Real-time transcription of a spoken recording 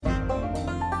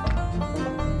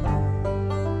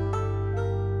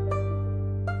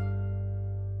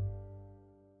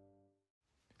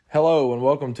Hello and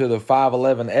welcome to the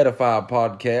 511 Edify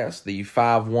podcast, the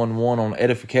 511 on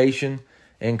edification,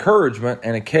 encouragement,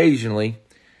 and occasionally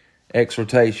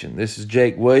exhortation. This is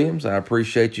Jake Williams. I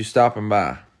appreciate you stopping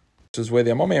by. This is with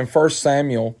you. I'm going to be in 1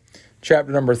 Samuel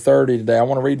chapter number 30 today. I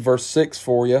want to read verse 6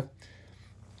 for you.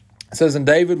 It says, "And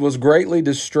David was greatly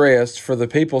distressed, for the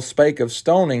people spake of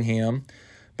stoning him,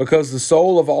 because the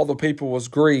soul of all the people was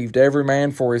grieved, every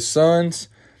man for his sons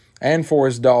and for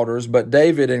his daughters. But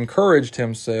David encouraged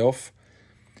himself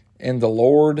in the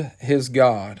Lord his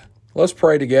God." Let's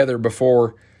pray together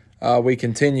before we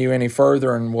continue any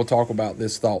further, and we'll talk about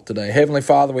this thought today. Heavenly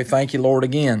Father, we thank you, Lord,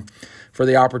 again for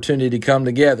the opportunity to come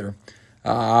together.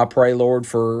 I pray, Lord,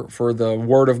 for the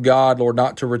Word of God, Lord,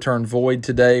 not to return void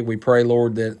today. We pray,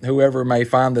 Lord, that whoever may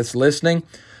find this listening,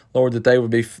 Lord, that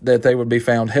they would be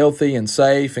found healthy and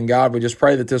safe. And God, we just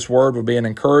pray that this word would be an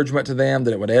encouragement to them,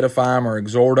 that it would edify them or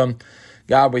exhort them.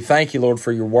 God, we thank you, Lord,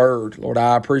 for your word. Lord,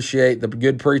 I appreciate the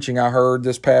good preaching I heard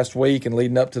this past week and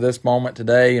leading up to this moment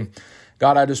today. And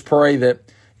God, I just pray that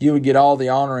you would get all the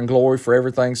honor and glory for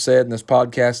everything said in this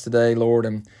podcast today, Lord.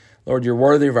 And Lord, you're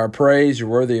worthy of our praise. You're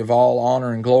worthy of all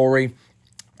honor and glory.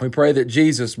 We pray that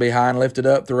Jesus be high and lifted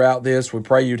up throughout this. We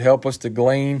pray you'd help us to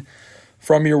glean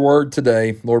from your word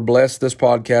today. Lord, bless this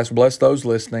podcast, bless those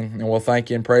listening, and we'll thank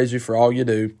you and praise you for all you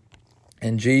do.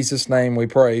 In Jesus' name we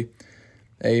pray,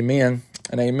 amen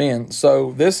and amen.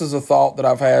 So this is a thought that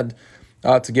I've had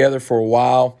together for a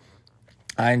while.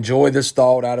 I enjoy this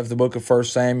thought out of the book of 1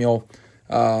 Samuel,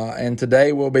 and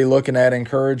today we'll be looking at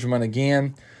encouragement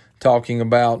again, talking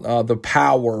about the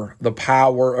power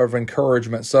of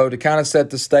encouragement. So to kind of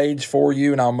set the stage for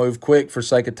you, and I'll move quick for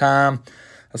sake of time,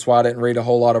 that's why I didn't read a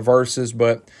whole lot of verses.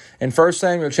 But in 1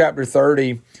 Samuel chapter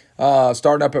 30,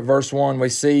 starting up at verse 1, we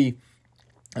see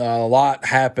a lot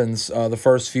happens the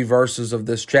first few verses of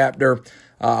this chapter.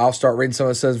 I'll start reading some.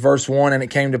 It says, verse 1, "And it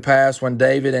came to pass when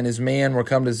David and his men were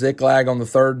come to Ziklag on the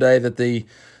third day that the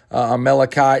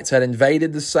Amalekites had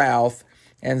invaded the south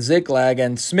and Ziklag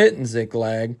and smitten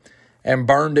Ziklag and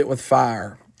burned it with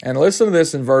fire." And listen to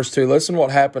this in verse 2. Listen what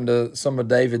happened to some of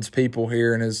David's people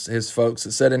here and his folks.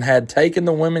 It said, "And had taken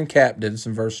the women captives,"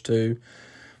 in verse 2,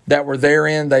 "that were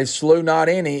therein. They slew not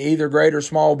any, either great or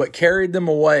small, but carried them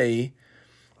away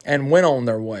and went on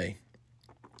their way."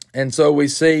 And so we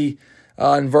see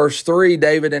in verse 3,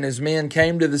 David and his men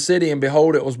came to the city, and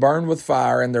behold, it was burned with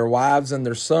fire, and their wives and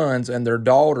their sons and their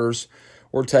daughters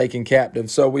were taken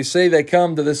captive. So we see they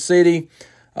come to the city,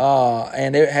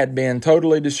 and it had been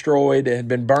totally destroyed. It had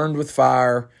been burned with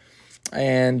fire,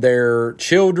 and their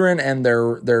children and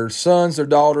their sons, their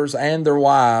daughters, and their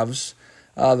wives,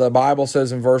 the Bible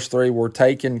says in verse 3, were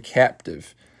taken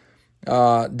captive.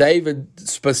 David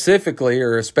specifically,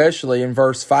 or especially in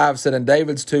verse 5, said, "And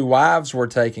David's two wives were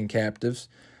taken captives,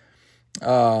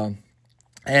 and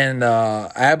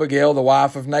Abigail, the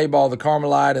wife of Nabal the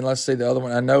Carmelite," and let's see the other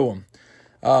one, Ahinoam.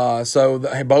 So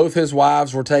both his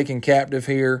wives were taken captive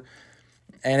here,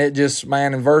 and it just,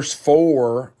 man, in verse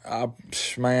 4,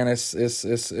 man,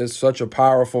 it's such a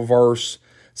powerful verse.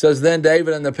 It says, "Then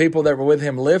David and the people that were with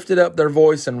him lifted up their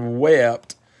voice and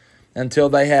wept until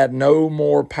they had no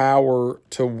more power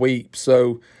to weep."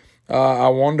 So I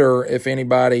wonder if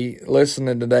anybody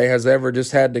listening today has ever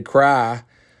just had to cry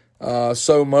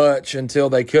so much until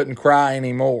they couldn't cry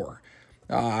anymore.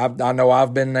 I know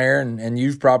I've been there, and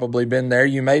you've probably been there.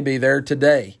 You may be there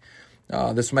today.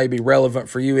 This may be relevant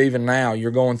for you even now.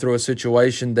 You're going through a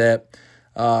situation that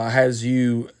has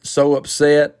you so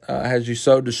upset, has you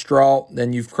so distraught,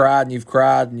 and you've cried,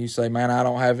 and you say, "Man,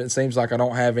 it seems like I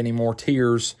don't have any more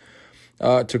tears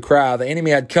to cry." The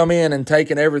enemy had come in and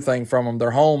taken everything from them,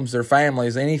 their homes, their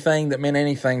families, anything that meant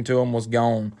anything to them was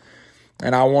gone.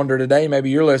 And I wonder today,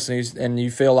 maybe you're listening and you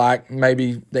feel like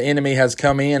maybe the enemy has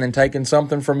come in and taken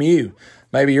something from you.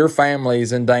 Maybe your family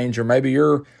is in danger. Maybe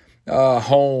your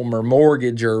home or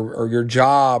mortgage or your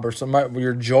job or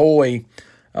your joy.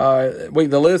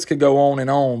 The list could go on and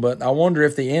on, but I wonder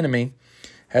if the enemy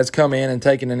has come in and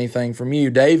taken anything from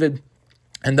you. David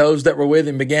and those that were with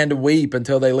him began to weep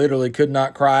until they literally could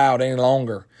not cry out any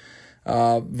longer.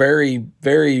 Very,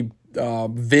 very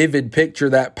vivid picture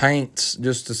that paints,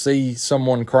 just to see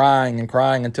someone crying and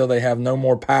crying until they have no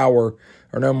more power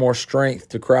or no more strength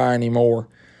to cry anymore.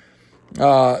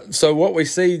 So what we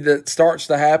see that starts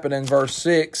to happen in verse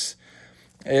 6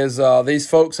 is these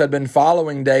folks had been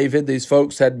following David. These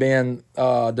folks had been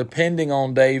depending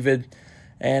on David.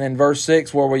 And in verse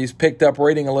 6, where we picked up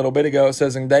reading a little bit ago, it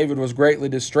says, "And David was greatly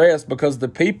distressed because the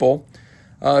people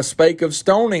spake of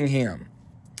stoning him."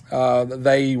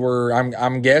 They were,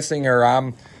 I'm guessing,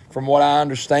 from what I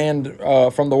understand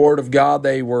from the Word of God,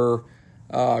 they were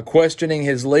questioning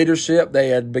his leadership. They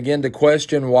had begun to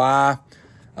question why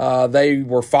they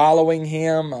were following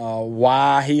him,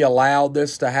 why he allowed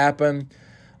this to happen,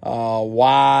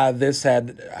 why this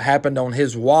had happened on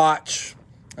his watch.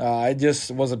 It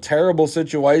just was a terrible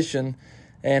situation,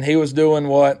 and he was doing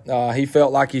what he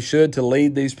felt like he should to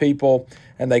lead these people,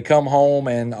 and they come home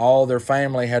and all their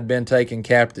family had been taken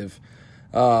captive.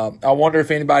 I wonder if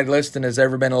anybody listening has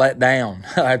ever been let down.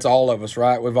 That's all of us,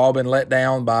 right? We've all been let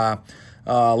down by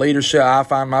leadership. I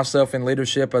find myself in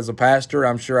leadership as a pastor.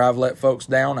 I'm sure I've let folks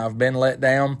down. I've been let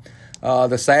down.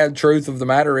 The sad truth of the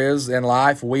matter is, in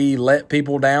life, we let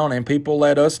people down and people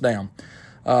let us down.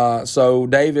 So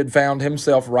David found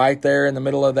himself right there in the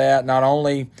middle of that. Not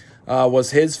only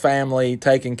was his family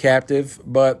taken captive,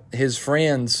 but his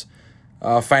friends'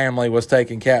 family was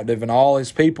taken captive, and all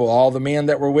his people, all the men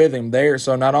that were with him there.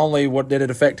 So not only did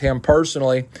it affect him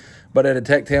personally, but it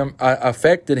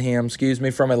affected him,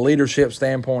 from a leadership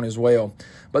standpoint as well.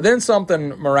 But then something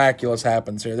miraculous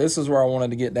happens here. This is where I wanted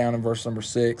to get down in verse number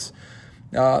 6.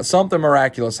 Something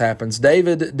miraculous happens.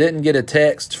 David didn't get a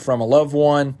text from a loved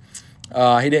one.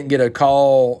 He didn't get a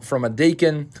call from a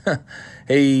deacon.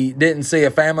 He didn't see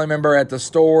a family member at the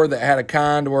store that had a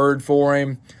kind word for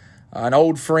him. An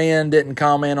old friend didn't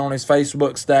comment on his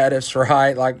Facebook status,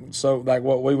 right? Like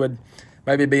what we would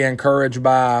maybe be encouraged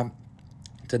by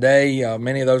today.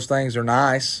 Many of those things are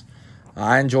nice.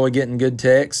 I enjoy getting good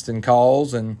texts and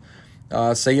calls and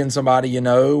seeing somebody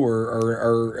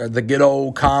or the good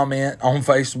old comment on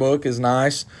Facebook is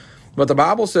nice. But the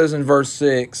Bible says in verse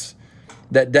 6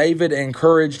 that David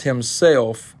encouraged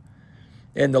himself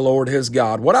in the Lord his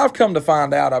God. What I've come to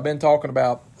find out, I've been talking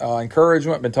about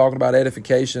encouragement, been talking about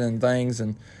edification and things,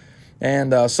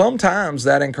 and sometimes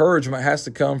that encouragement has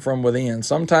to come from within.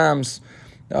 Sometimes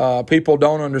people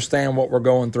don't understand what we're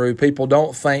going through. People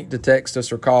don't think to text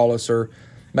us or call us, or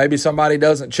maybe somebody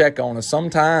doesn't check on us.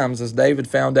 Sometimes, as David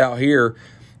found out here,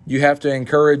 you have to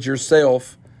encourage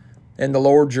yourself in the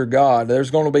Lord your God.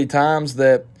 There's going to be times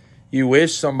that you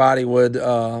wish somebody would.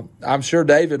 I'm sure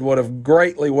David would have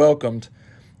greatly welcomed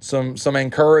some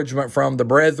encouragement from the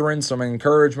brethren, some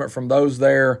encouragement from those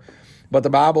there. But the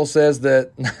Bible says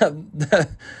that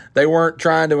they weren't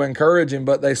trying to encourage him,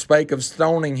 but they spake of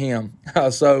stoning him.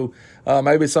 So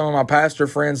maybe some of my pastor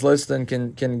friends listening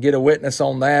can get a witness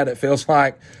on that. It feels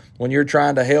like when you're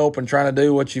trying to help and trying to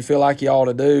do what you feel like you ought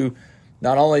to do,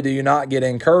 not only do you not get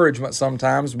encouragement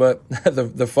sometimes, but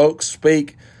the folks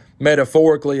speak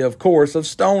metaphorically, of course, of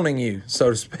stoning you,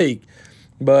 so to speak.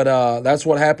 But that's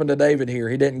what happened to David here.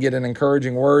 He didn't get an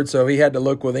encouraging word, so he had to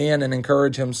look within and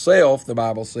encourage himself, the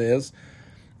Bible says,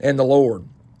 in the Lord.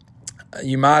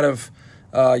 You might have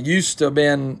used to have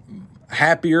been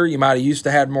happier. You might have used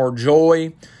to had more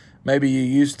joy. Maybe you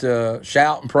used to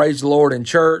shout and praise the Lord in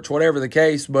church, whatever the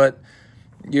case. But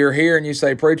you're here and you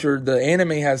say, preacher, the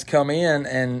enemy has come in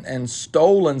and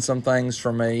stolen some things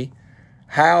from me.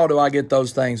 How do I get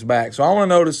those things back? So I want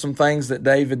to notice some things that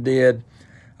David did.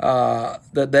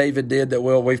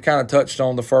 We've kind of touched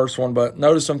on the first one, but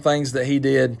notice some things that he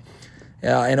did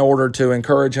in order to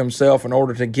encourage himself, in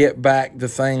order to get back the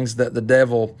things that the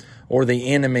devil or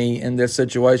the enemy in this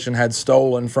situation had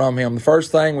stolen from him. The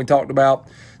first thing we talked about,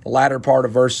 the latter part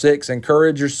of verse 6,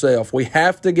 encourage yourself. We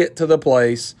have to get to the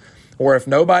place where if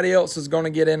nobody else is going to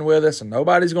get in with us and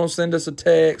nobody's going to send us a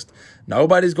text,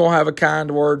 nobody's going to have a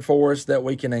kind word for us, that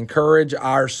we can encourage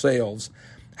ourselves.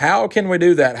 How can we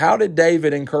do that? How did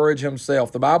David encourage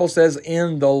himself? The Bible says,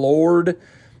 in the Lord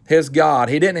his God.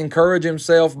 He didn't encourage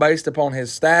himself based upon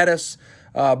his status,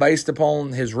 based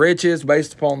upon his riches,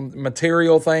 based upon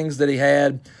material things that he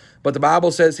had. But the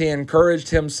Bible says he encouraged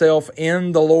himself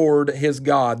in the Lord his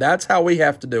God. That's how we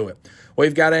have to do it.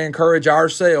 We've got to encourage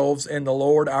ourselves in the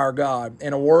Lord our God.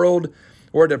 In a world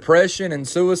where depression and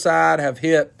suicide have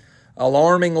hit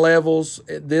alarming levels,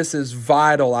 this is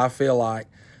vital, I feel like.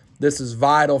 This is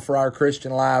vital for our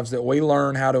Christian lives, that we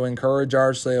learn how to encourage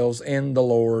ourselves in the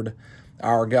Lord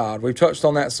our God. We've touched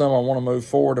on that some. I want to move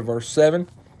forward to verse 7.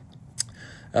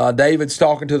 David's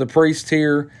talking to the priest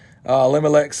here,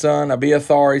 Elimelech's son,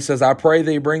 Abiathar. He says, I pray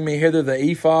thee, bring me hither the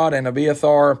ephod. And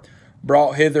Abiathar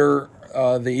brought hither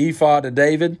the ephod to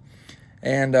David.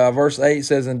 And verse 8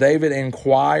 says, and David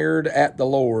inquired at the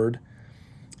Lord,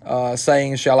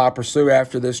 saying, shall I pursue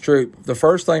after this troop? The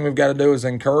first thing we've got to do is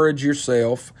encourage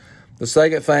yourself. The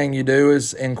second thing you do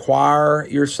is inquire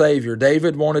your Savior.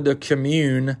 David wanted to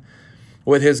commune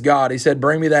with his God. He said,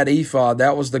 bring me that ephod.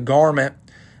 That was the garment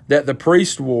that the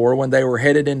priest wore when they were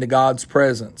headed into God's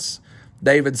presence.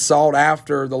 David sought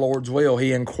after the Lord's will.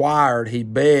 He inquired, he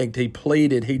begged, he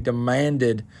pleaded, he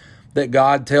demanded that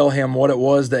God tell him what it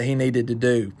was that he needed to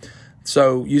do.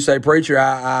 So you say, preacher,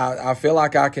 I feel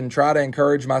like I can try to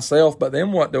encourage myself, but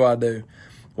then what do I do?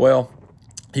 Well,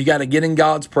 you got to get in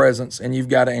God's presence and you've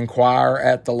got to inquire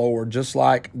at the Lord, just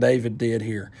like David did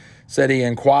here. Said he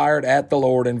inquired at the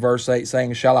Lord in verse 8,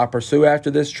 saying, shall I pursue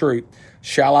after this troop?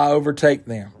 Shall I overtake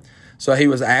them? So he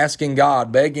was asking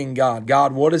God, begging God,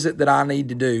 God, what is it that I need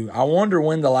to do? I wonder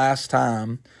when the last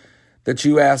time that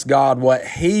you asked God what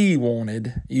he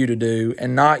wanted you to do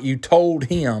and not you told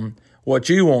him what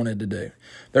you wanted to do.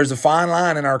 There's a fine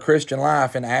line in our Christian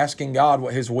life in asking God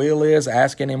what his will is,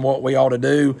 asking him what we ought to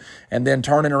do, and then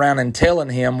turning around and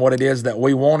telling him what it is that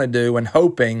we want to do and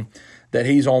hoping that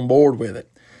he's on board with it.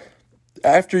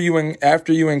 After you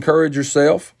encourage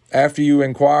yourself, after you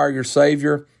inquire your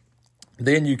Savior,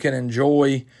 then you can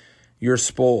enjoy your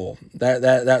spoil.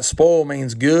 That spoil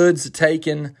means goods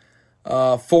taken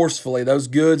forcefully, those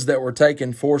goods that were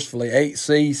taken forcefully.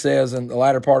 8c says in the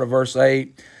latter part of verse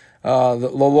 8, the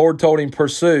Lord told him,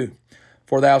 pursue,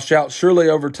 for thou shalt surely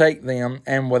overtake them,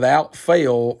 and without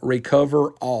fail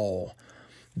recover all.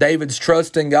 David's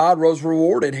trust in God was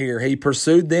rewarded here. He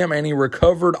pursued them and he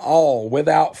recovered all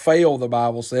without fail, the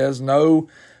Bible says. No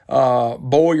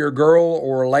boy or girl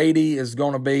or lady is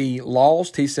going to be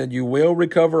lost. He said, you will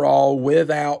recover all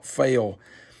without fail.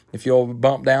 If you'll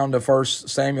bump down to 1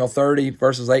 Samuel 30,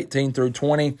 verses 18 through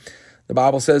 20, the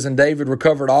Bible says, and David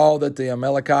recovered all that the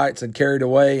Amalekites had carried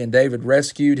away, and David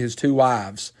rescued his 2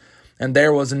 wives. And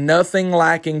there was nothing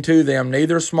lacking to them,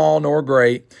 neither small nor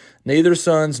great, neither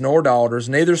sons nor daughters,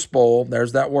 neither spoil,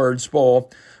 there's that word,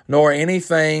 spoil, nor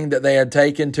anything that they had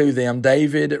taken to them.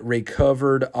 David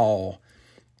recovered all.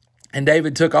 And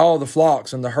David took all the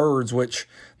flocks and the herds which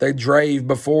they drave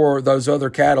before those other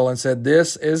cattle and said,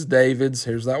 this is David's,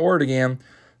 here's that word again,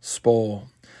 spoil.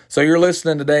 So you're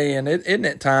listening today, and isn't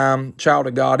it time, child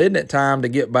of God, isn't it time to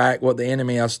get back what the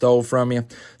enemy has stole from you?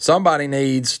 Somebody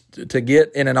needs to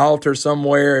get in an altar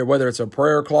somewhere, whether it's a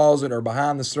prayer closet or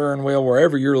behind the steering wheel,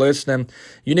 wherever you're listening.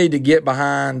 You need to get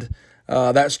behind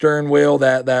that steering wheel,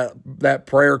 that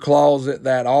prayer closet,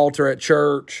 that altar at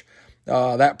church,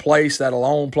 that place, that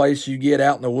alone place you get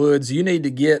out in the woods. You need to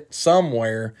get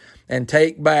somewhere and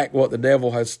take back what the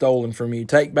devil has stolen from you.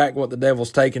 Take back what the devil's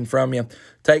taken from you.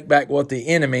 Take back what the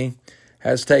enemy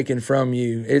has taken from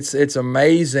you. It's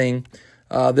amazing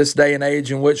this day and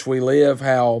age in which we live,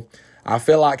 how I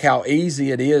feel like how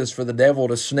easy it is for the devil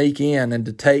to sneak in and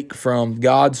to take from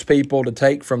God's people, to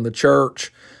take from the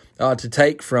church, to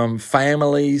take from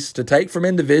families, to take from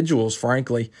individuals,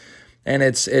 frankly. And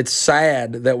it's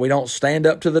sad that we don't stand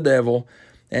up to the devil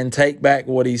and take back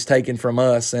what he's taken from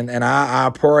us. And I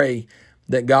pray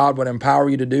that God would empower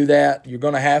you to do that. You're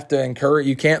going to have to encourage.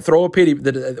 You can't throw a pity.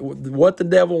 What the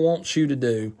devil wants you to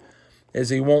do is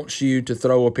he wants you to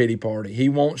throw a pity party. He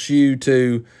wants you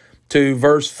to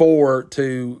verse 4,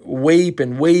 to weep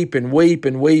and weep and weep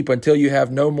and weep until you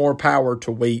have no more power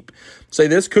to weep. See,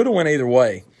 this could have went either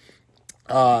way.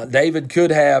 David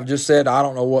could have just said, I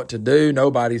don't know what to do.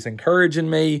 Nobody's encouraging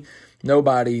me.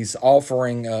 Nobody's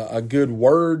offering a good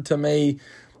word to me.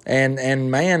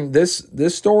 And man, this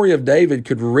story of David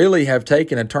could really have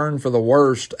taken a turn for the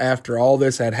worst after all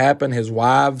this had happened. His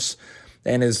wives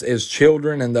and his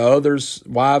children and the others'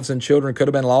 wives and children could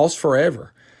have been lost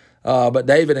forever. But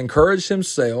David encouraged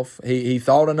himself. He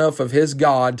thought enough of his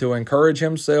God to encourage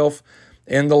himself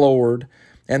in the Lord.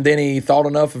 And then he thought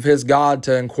enough of his God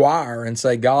to inquire and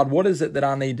say, God, what is it that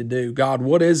I need to do? God,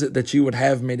 what is it that you would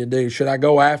have me to do? Should I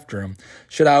go after them?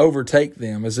 Should I overtake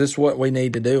them? Is this what we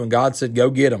need to do? And God said, go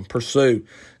get them, pursue,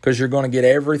 because you're going to get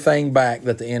everything back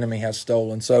that the enemy has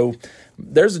stolen. So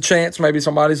there's a chance maybe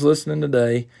somebody's listening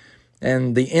today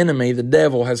and the enemy, the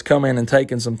devil, has come in and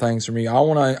taken some things from you. I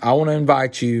want to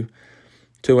invite you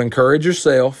to encourage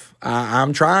yourself.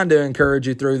 I'm trying to encourage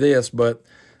you through this, but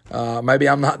maybe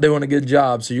I'm not doing a good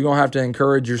job. So you're going to have to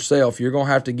encourage yourself. You're going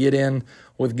to have to get in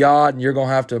with God, and you're going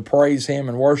to have to praise Him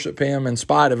and worship Him in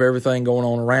spite of everything going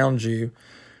on around you.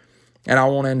 And I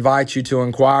want to invite you to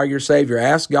inquire your Savior.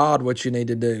 Ask God what you need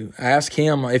to do. Ask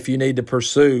Him if you need to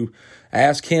pursue.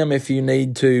 Ask Him if you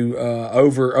need to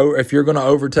if you're going to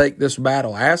overtake this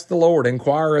battle. Ask the Lord.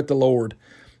 Inquire at the Lord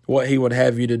what He would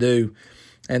have you to do.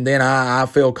 And then I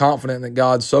feel confident that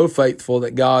God's so faithful,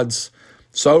 that God's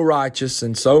so righteous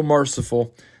and so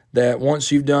merciful, that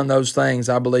once you've done those things,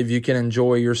 I believe you can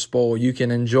enjoy your spoil. You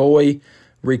can enjoy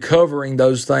recovering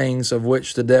those things of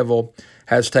which the devil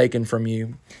has taken from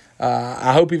you.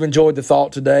 I hope you've enjoyed the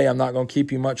thought today. I'm not going to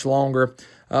keep you much longer.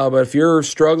 But if you're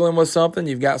struggling with something,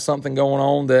 you've got something going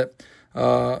on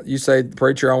that you say,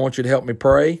 preacher, I want you to help me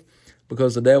pray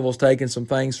because the devil's taking some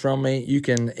things from me, you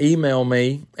can email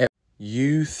me at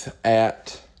youth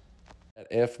at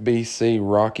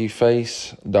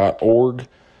fbcrockyface.org.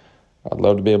 I'd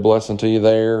love to be a blessing to you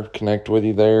there, connect with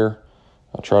you there.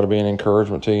 I'll try to be an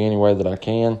encouragement to you any way that I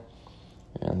can.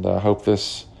 And I hope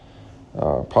this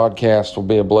podcast will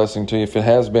be a blessing to you. If it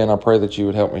has been, I pray that you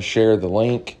would help me share the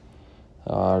link,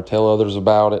 tell others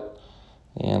about it.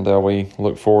 And we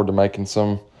look forward to making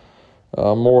some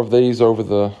more of these over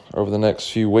the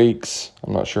next few weeks.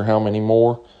 I'm not sure how many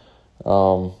more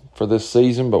for this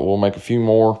season, but we'll make a few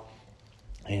more.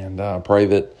 And I pray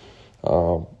that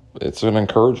it's an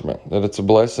encouragement, that it's a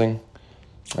blessing,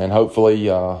 and hopefully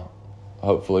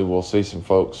we'll see some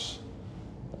folks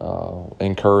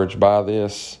encouraged by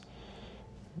this.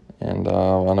 And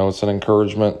I know it's an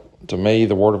encouragement to me.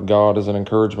 The Word of God is an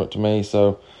encouragement to me.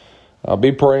 So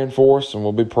be praying for us, and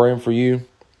we'll be praying for you.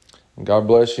 God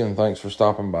bless you, and thanks for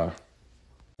stopping by.